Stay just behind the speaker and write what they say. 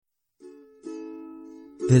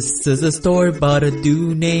This is a story about a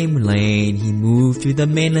dude named Lane. He moved to the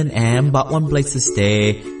mainland and bought one place to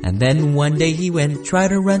stay. And then one day he went,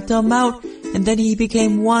 tried to rent them out. And then he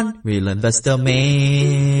became one real investor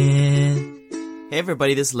man. Hey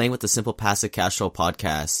everybody, this is Lane with the Simple Passive Cash Flow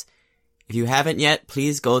podcast. If you haven't yet,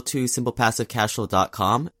 please go to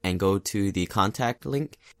simplepassivecashflow.com and go to the contact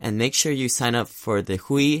link and make sure you sign up for the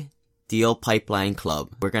Hui Deal Pipeline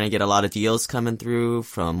Club. We're going to get a lot of deals coming through,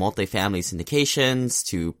 from multifamily syndications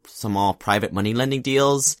to small private money lending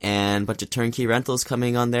deals, and a bunch of turnkey rentals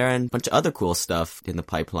coming on there, and a bunch of other cool stuff in the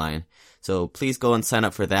pipeline. So please go and sign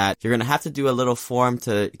up for that. You're going to have to do a little form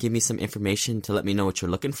to give me some information to let me know what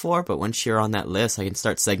you're looking for, but once you're on that list, I can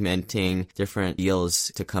start segmenting different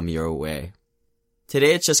deals to come your way.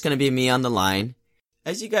 Today it's just going to be me on the line.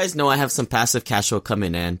 As you guys know, I have some passive cash flow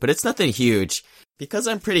coming in, but it's nothing huge. Because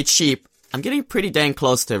I'm pretty cheap, I'm getting pretty dang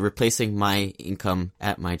close to replacing my income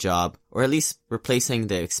at my job, or at least replacing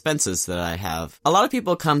the expenses that I have. A lot of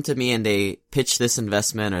people come to me and they pitch this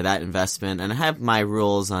investment or that investment, and I have my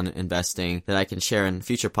rules on investing that I can share in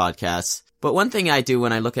future podcasts. But one thing I do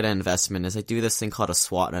when I look at an investment is I do this thing called a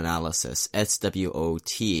SWOT analysis,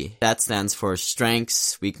 SWOT. That stands for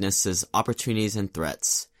strengths, weaknesses, opportunities, and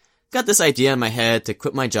threats. Got this idea in my head to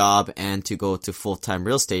quit my job and to go to full-time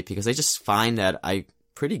real estate because I just find that I'm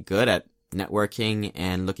pretty good at networking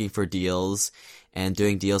and looking for deals and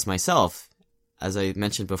doing deals myself. As I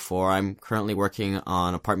mentioned before, I'm currently working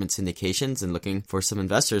on apartment syndications and looking for some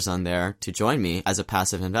investors on there to join me as a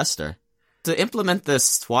passive investor. To implement this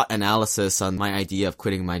SWOT analysis on my idea of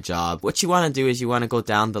quitting my job, what you want to do is you want to go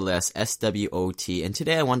down the list, SWOT, and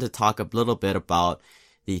today I want to talk a little bit about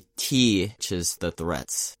the T, which is the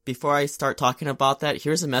threats. Before I start talking about that,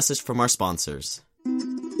 here's a message from our sponsors.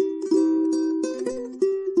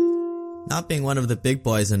 Not being one of the big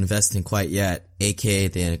boys in investing quite yet, aka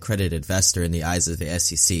the accredited investor in the eyes of the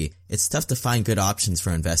SEC, it's tough to find good options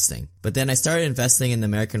for investing. But then I started investing in the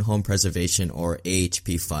American Home Preservation, or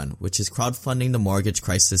AHP Fund, which is crowdfunding the mortgage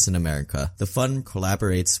crisis in America. The fund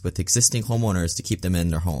collaborates with existing homeowners to keep them in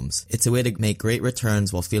their homes. It's a way to make great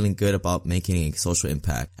returns while feeling good about making a social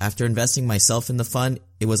impact. After investing myself in the fund,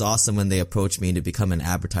 it was awesome when they approached me to become an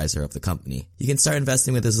advertiser of the company. You can start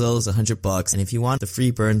investing with as little as $100, and if you want the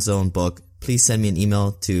free Burn Zone book, please send me an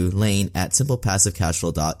email to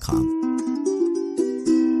lane@simplepassivecashflow.com.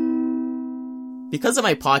 Because of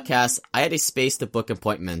my podcast, I had a space to book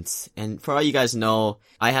appointments. And for all you guys know,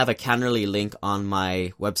 I have a Calendly link on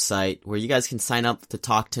my website where you guys can sign up to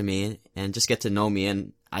talk to me and just get to know me,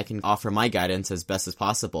 and I can offer my guidance as best as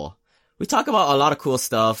possible. We talk about a lot of cool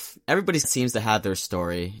stuff. Everybody seems to have their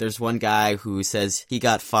story. There's one guy who says he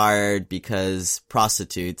got fired because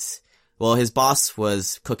prostitutes. Well, his boss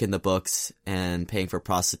was cooking the books and paying for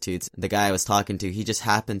prostitutes. The guy I was talking to, he just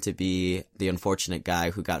happened to be the unfortunate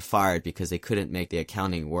guy who got fired because they couldn't make the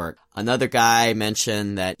accounting work. Another guy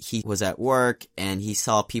mentioned that he was at work and he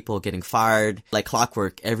saw people getting fired like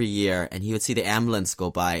clockwork every year, and he would see the ambulance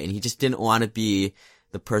go by, and he just didn't want to be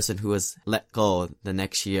the person who was let go the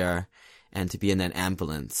next year and to be in an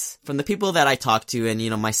ambulance. From the people that I talked to,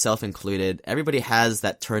 and myself included, everybody has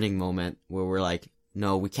that turning moment where we're like,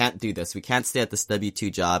 no, we can't do this. We can't stay at this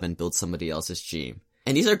W-2 job and build somebody else's dream.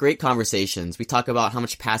 And these are great conversations. We talk about how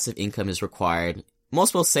much passive income is required.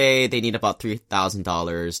 Most will say they need about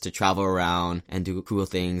 $3,000 to travel around and do cool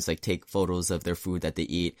things like take photos of their food that they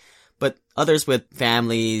eat. But others with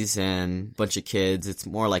families and a bunch of kids, it's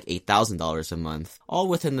more like $8,000 a month, all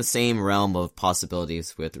within the same realm of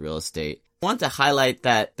possibilities with real estate. I want to highlight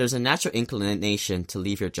that there's a natural inclination to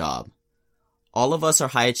leave your job. All of us are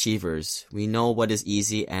high achievers. We know what is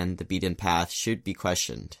easy, and the beaten path should be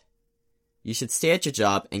questioned. You should stay at your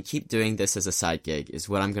job and keep doing this as a side gig, is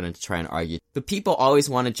what I'm going to try and argue. But people always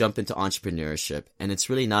want to jump into entrepreneurship, and it's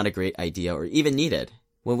really not a great idea or even needed.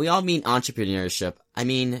 When we all mean entrepreneurship, I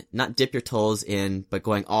mean not dip your toes in, but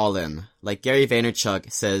going all in. Like Gary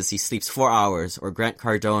Vaynerchuk says he sleeps 4 hours, or Grant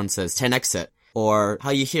Cardone says 10x it. Or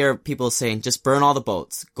how you hear people saying just burn all the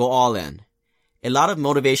boats, go all in. A lot of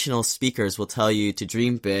motivational speakers will tell you to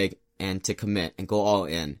dream big and to commit and go all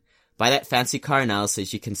in. By that fancy car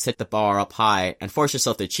analysis, you can set the bar up high and force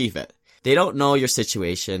yourself to achieve it. They don't know your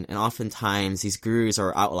situation, and oftentimes these gurus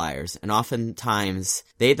are outliers, and oftentimes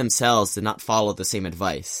they themselves did not follow the same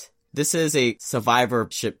advice. This is a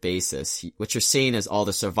survivorship basis. What you're seeing is all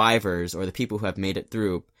the survivors or the people who have made it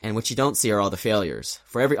through, and what you don't see are all the failures.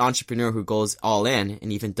 For every entrepreneur who goes all in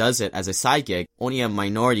and even does it as a side gig, only a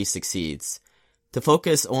minority succeeds. To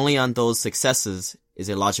focus only on those successes is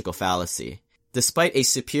a logical fallacy. Despite a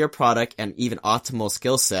superior product and even optimal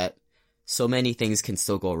skill set, so many things can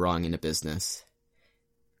still go wrong in a business.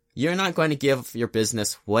 You're not going to give your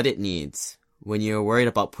business what it needs when you're worried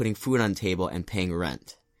about putting food on the table and paying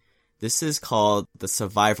rent. This is called the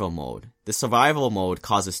survival mode. The survival mode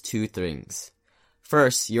causes two things.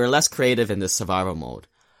 First, you're less creative in this survival mode.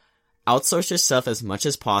 Outsource yourself as much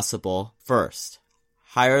as possible first.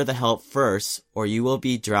 Hire the help first, or you will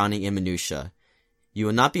be drowning in minutia. You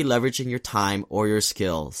will not be leveraging your time or your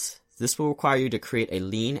skills. This will require you to create a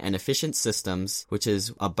lean and efficient systems, which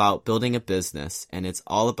is about building a business, and it's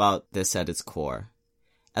all about this at its core.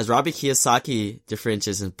 As Robert Kiyosaki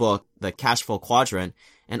differentiates in his book, The Cash Flow Quadrant,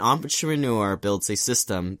 an entrepreneur builds a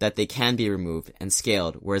system that they can be removed and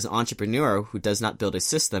scaled, whereas an entrepreneur who does not build a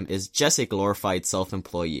system is just a glorified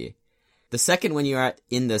self-employee. The second, when you are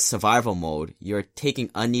in the survival mode, you're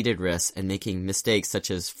taking unneeded risks and making mistakes such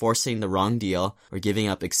as forcing the wrong deal or giving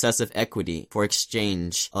up excessive equity for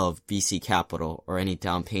exchange of VC capital or any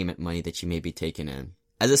down payment money that you may be taking in.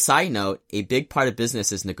 As a side note, a big part of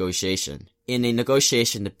business is negotiation. In a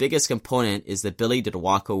negotiation, the biggest component is the ability to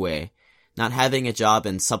walk away. Not having a job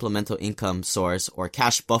and supplemental income source or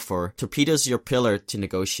cash buffer torpedoes your pillar to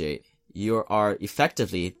negotiate. You are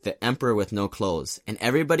effectively the emperor with no clothes, and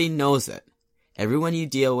everybody knows it. Everyone you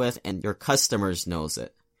deal with and your customers knows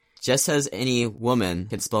it. Just as any woman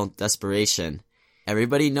can spell desperation,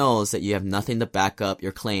 everybody knows that you have nothing to back up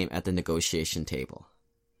your claim at the negotiation table.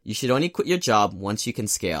 You should only quit your job once you can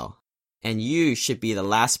scale, and you should be the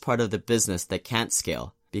last part of the business that can't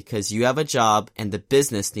scale, because you have a job and the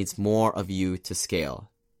business needs more of you to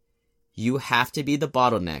scale. You have to be the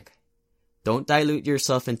bottleneck. Don't dilute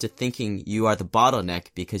yourself into thinking you are the bottleneck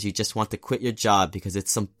because you just want to quit your job because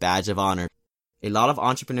it's some badge of honor. A lot of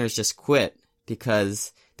entrepreneurs just quit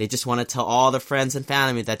because they just want to tell all their friends and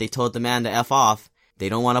family that they told the man to F off. They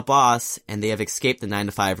don't want a boss and they have escaped the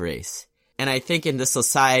 9-to-5 race. And I think in this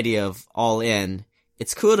society of all in,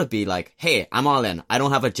 it's cool to be like, hey, I'm all in. I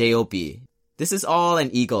don't have a job. This is all an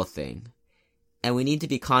ego thing. And we need to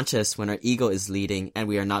be conscious when our ego is leading and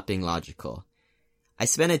we are not being logical. I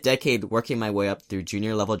spent a decade working my way up through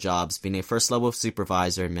junior level jobs, being a first level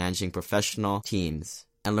supervisor and managing professional teams,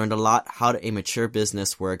 and learned a lot how a mature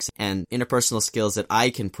business works and interpersonal skills that I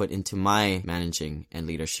can put into my managing and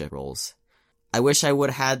leadership roles. I wish I would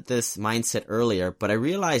have had this mindset earlier, but I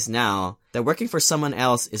realize now that working for someone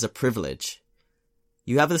else is a privilege.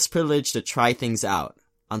 You have this privilege to try things out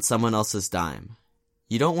on someone else's dime.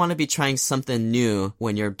 You don't want to be trying something new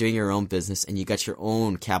when you're doing your own business and you got your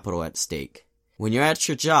own capital at stake. When you're at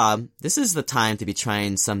your job, this is the time to be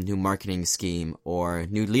trying some new marketing scheme or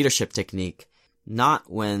new leadership technique,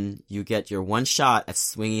 not when you get your one shot at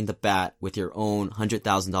swinging the bat with your own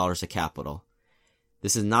 $100,000 of capital.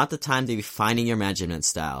 This is not the time to be finding your management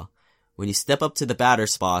style. When you step up to the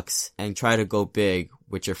batter's box and try to go big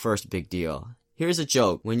with your first big deal. Here's a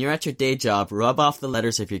joke. When you're at your day job, rub off the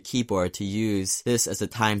letters of your keyboard to use this as a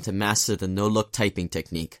time to master the no-look typing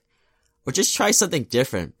technique. Or just try something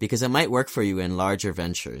different because it might work for you in larger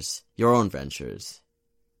ventures, your own ventures.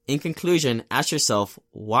 In conclusion, ask yourself,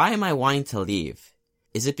 why am I wanting to leave?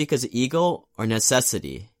 Is it because of ego or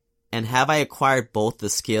necessity? And have I acquired both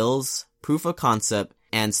the skills, proof of concept,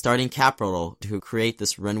 and starting capital to create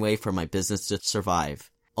this runway for my business to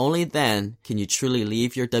survive? Only then can you truly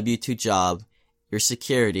leave your W-2 job, your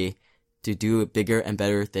security, to do bigger and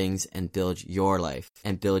better things and build your life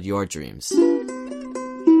and build your dreams.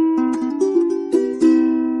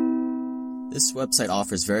 This website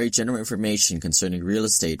offers very general information concerning real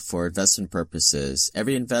estate for investment purposes.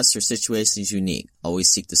 Every investor situation is unique. Always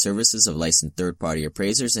seek the services of licensed third-party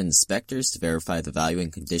appraisers and inspectors to verify the value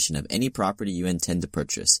and condition of any property you intend to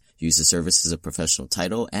purchase. Use the services of professional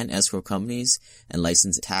title and escrow companies and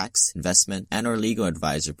licensed tax, investment, and or legal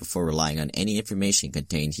advisor before relying on any information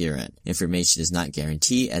contained herein. Information is not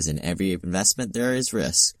guaranteed, as in every investment there is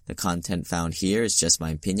risk. The content found here is just my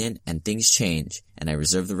opinion, and things change, and I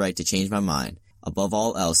reserve the right to change my mind. Above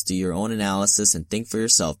all else, do your own analysis and think for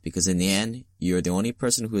yourself, because in the end, you are the only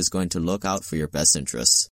person who is going to look out for your best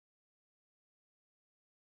interests.